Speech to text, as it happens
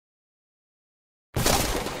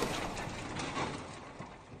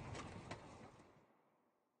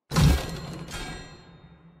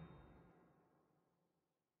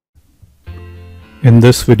In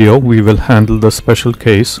this video, we will handle the special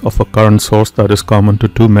case of a current source that is common to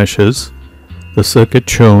two meshes. The circuit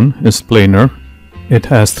shown is planar. It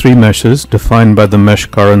has three meshes defined by the mesh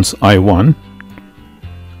currents I1,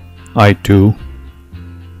 I2,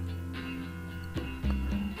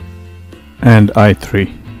 and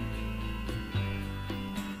I3.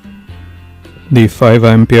 The 5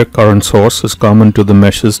 ampere current source is common to the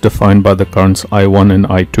meshes defined by the currents I1 and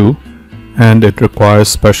I2, and it requires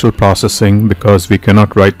special processing because we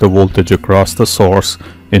cannot write the voltage across the source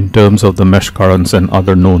in terms of the mesh currents and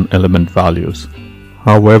other known element values.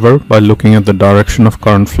 However, by looking at the direction of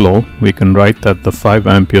current flow, we can write that the 5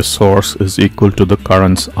 ampere source is equal to the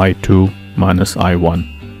currents I2 minus I1.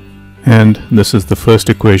 And this is the first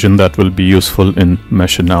equation that will be useful in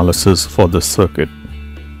mesh analysis for this circuit.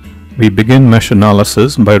 We begin mesh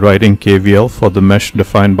analysis by writing KVL for the mesh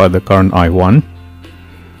defined by the current I1.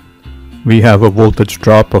 We have a voltage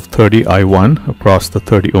drop of 30 I1 across the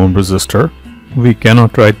 30 ohm resistor. We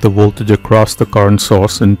cannot write the voltage across the current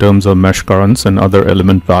source in terms of mesh currents and other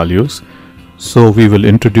element values, so we will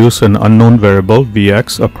introduce an unknown variable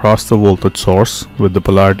Vx across the voltage source with the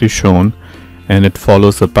polarity shown, and it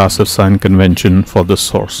follows the passive sign convention for the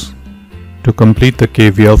source. To complete the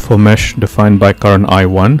KVL for mesh defined by current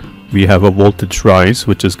I1, we have a voltage rise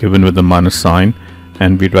which is given with the minus sign,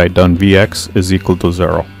 and we write down Vx is equal to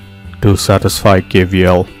 0 to satisfy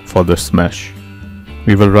KVL for this mesh.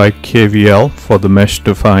 We will write KVL for the mesh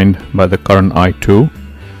defined by the current I2.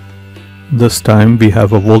 This time we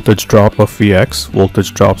have a voltage drop of Vx.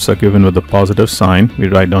 Voltage drops are given with a positive sign. We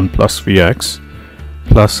write down plus Vx,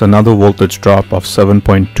 plus another voltage drop of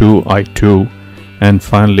 7.2 I2, and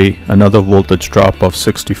finally another voltage drop of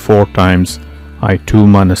 64 times I2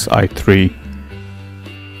 minus I3,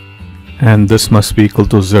 and this must be equal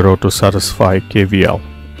to 0 to satisfy KVL.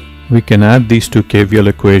 We can add these two KVL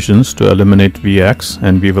equations to eliminate Vx,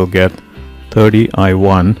 and we will get 30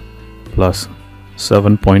 I1 plus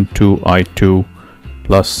 7.2 I2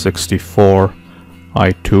 plus 64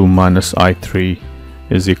 I2 minus I3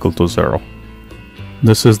 is equal to 0.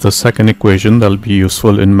 This is the second equation that will be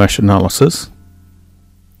useful in mesh analysis.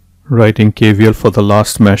 Writing KVL for the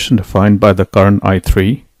last mesh defined by the current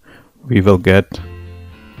I3, we will get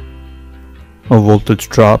a voltage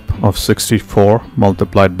drop of 64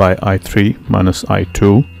 multiplied by I3 minus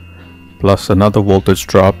I2, plus another voltage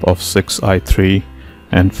drop of 6 I3,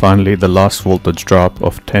 and finally the last voltage drop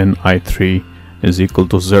of 10 I3 is equal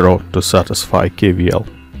to 0 to satisfy KVL.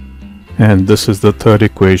 And this is the third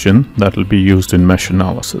equation that will be used in mesh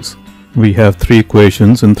analysis. We have three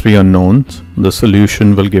equations and three unknowns. The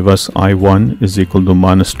solution will give us I1 is equal to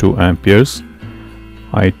minus 2 amperes,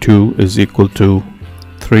 I2 is equal to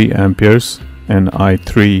 3 amperes, and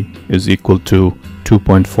I3 is equal to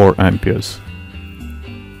 2.4 amperes.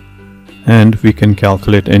 And we can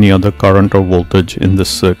calculate any other current or voltage in this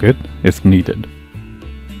circuit if needed.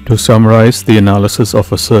 To summarize the analysis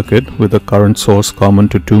of a circuit with a current source common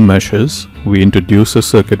to two meshes, we introduce a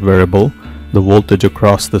circuit variable, the voltage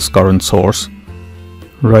across this current source,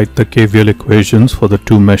 write the KVL equations for the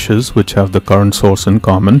two meshes which have the current source in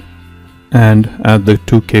common, and add the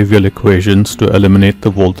two KVL equations to eliminate the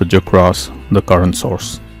voltage across the current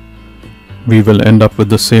source. We will end up with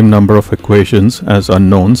the same number of equations as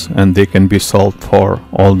unknowns, and they can be solved for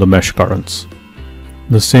all the mesh currents.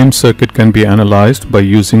 The same circuit can be analyzed by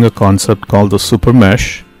using a concept called the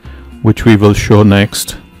supermesh, which we will show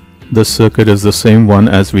next. This circuit is the same one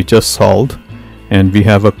as we just solved, and we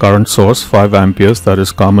have a current source 5 amperes that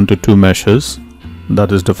is common to two meshes,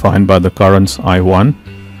 that is defined by the currents I1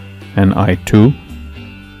 and I2.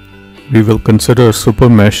 We will consider a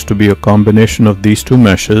supermesh to be a combination of these two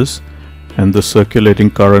meshes, and the circulating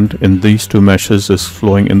current in these two meshes is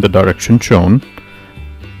flowing in the direction shown.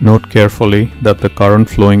 Note carefully that the current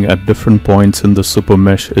flowing at different points in the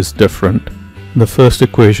supermesh is different. The first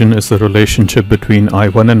equation is the relationship between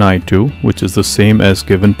I1 and I2, which is the same as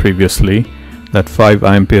given previously, that 5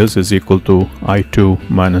 amperes is equal to I2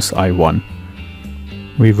 minus I1.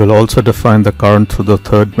 We will also define the current through the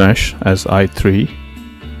third mesh as I3.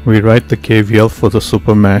 We write the KVL for the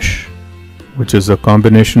supermesh, which is a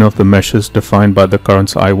combination of the meshes defined by the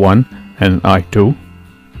currents I1 and I2,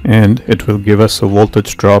 and it will give us a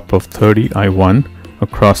voltage drop of 30 I1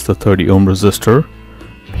 across the 30 ohm resistor,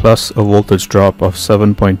 plus a voltage drop of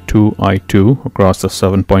 7.2 I2 across the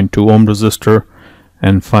 7.2 ohm resistor,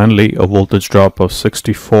 and finally a voltage drop of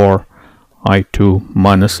 64 I2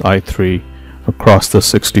 minus I3 across the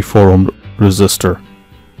 64 ohm resistor,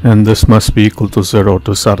 and this must be equal to 0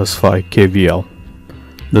 to satisfy KVL.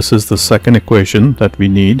 This is the second equation that we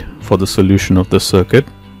need for the solution of this circuit.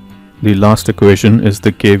 The last equation is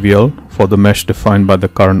the KVL for the mesh defined by the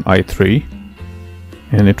current I3,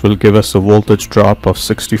 and it will give us a voltage drop of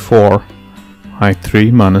 64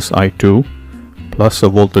 I3 minus I2 plus a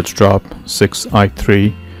voltage drop 6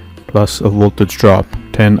 I3 plus a voltage drop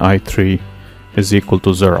 10 I3 is equal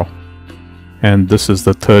to 0. And this is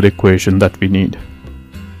the third equation that we need.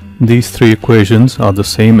 These three equations are the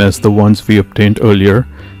same as the ones we obtained earlier,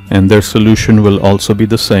 and their solution will also be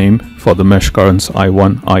the same for the mesh currents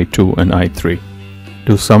I1, I2 and I3.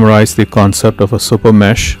 To summarize the concept of a super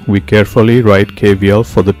mesh, we carefully write KVL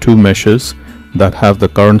for the two meshes that have the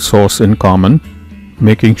current source in common,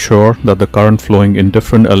 making sure that the current flowing in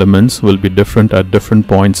different elements will be different at different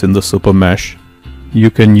points in the super mesh.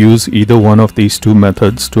 You can use either one of these two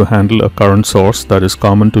methods to handle a current source that is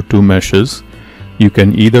common to two meshes. You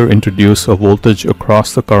can either introduce a voltage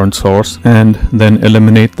across the current source and then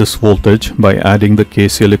eliminate this voltage by adding the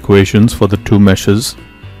KCL equations for the two meshes,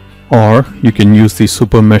 or you can use the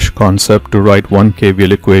super mesh concept to write one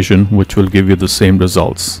KVL equation which will give you the same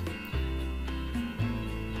results.